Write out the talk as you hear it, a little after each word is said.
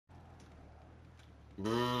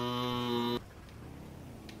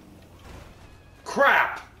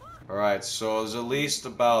Crap! Alright, so there's at least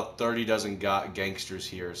about 30 dozen gangsters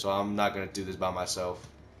here, so I'm not gonna do this by myself.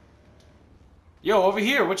 Yo, over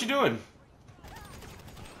here, what you doing?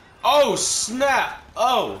 Oh, snap!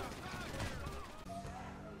 Oh!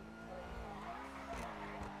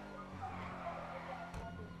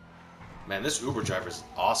 Man, this Uber driver is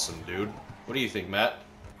awesome, dude. What do you think, Matt?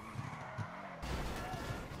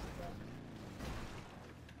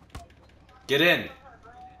 Get in!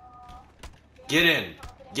 Get in!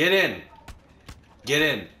 Get in! Get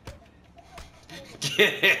in!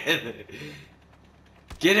 Get in!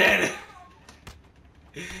 Get in!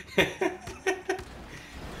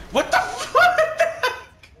 What the fuck?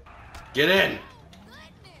 Get in!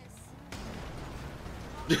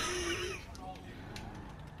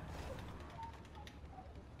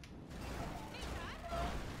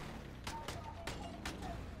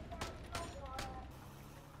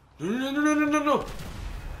 No.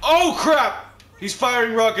 Oh crap! He's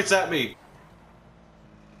firing rockets at me.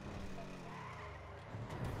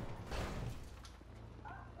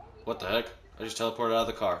 What the heck? I just teleported out of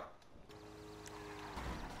the car.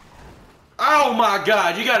 Oh my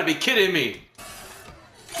god, you gotta be kidding me!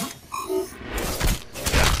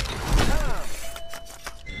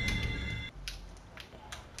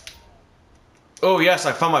 Oh yes,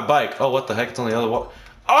 I found my bike. Oh, what the heck? It's on the other wall.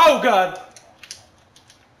 Oh god!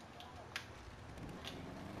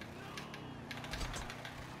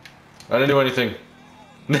 I didn't do anything.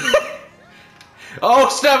 Oh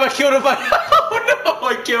snap, I killed him! Oh no,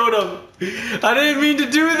 I killed him! I didn't mean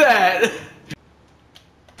to do that!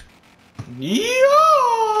 Yeah!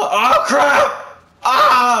 Oh crap!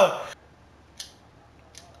 Ah!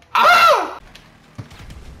 Ah!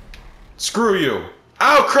 Screw you!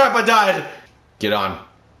 Oh crap, I died! Get on.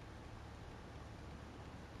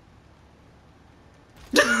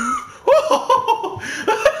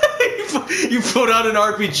 You put out an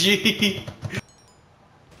RPG.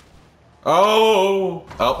 Oh!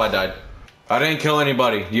 Oh, I died. I didn't kill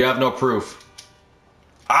anybody. You have no proof.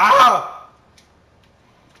 Ah!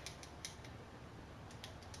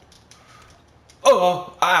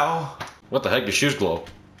 Oh! Ow! What the heck? Your shoes glow.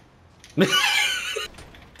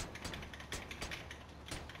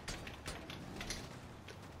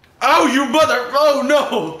 Oh, you mother! Oh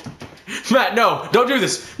no! Matt, no! Don't do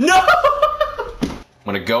this! No!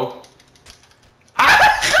 Wanna go?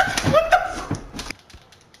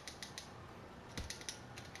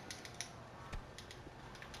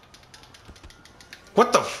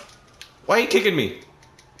 What the f- Why are you kicking me?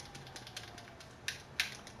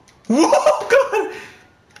 Whoa, God!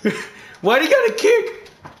 Why do you gotta kick?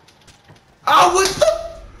 Oh, what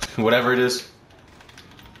the? Whatever it is.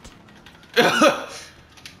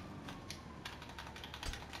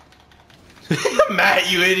 Matt,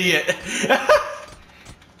 you idiot!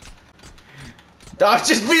 I was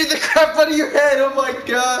just beating the crap out of your head, oh my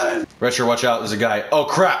god! Retro, watch out, there's a guy. Oh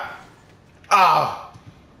crap! Ah!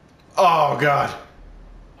 Oh god.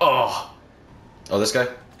 Oh. Oh, this guy?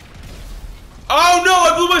 Oh no,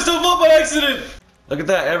 I blew myself up by accident! Look at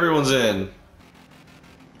that, everyone's in.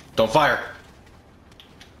 Don't fire.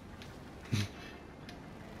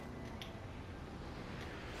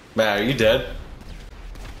 Matt, are you dead?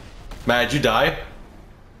 Matt, did you die?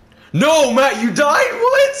 No, Matt, you died?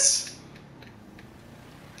 What?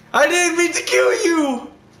 I didn't mean to kill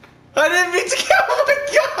you! I didn't mean to kill you! Oh my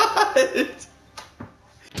god!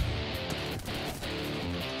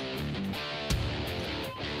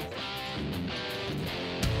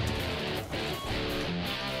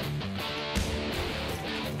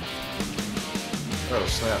 Oh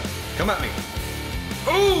snap. Come at me.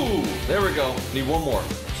 Ooh! There we go. Need one more.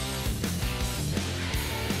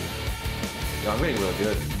 Yo, I'm getting real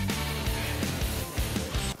good.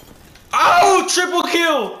 Oh! Triple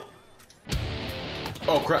kill!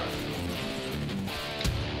 Oh crap.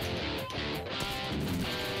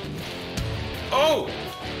 Oh!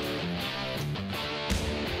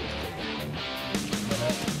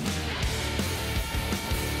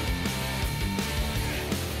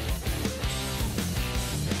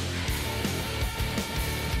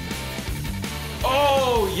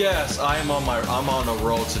 Oh yes, I'm on a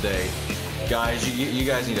roll today. Guys, you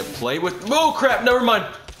guys need to play with. Oh crap, never mind.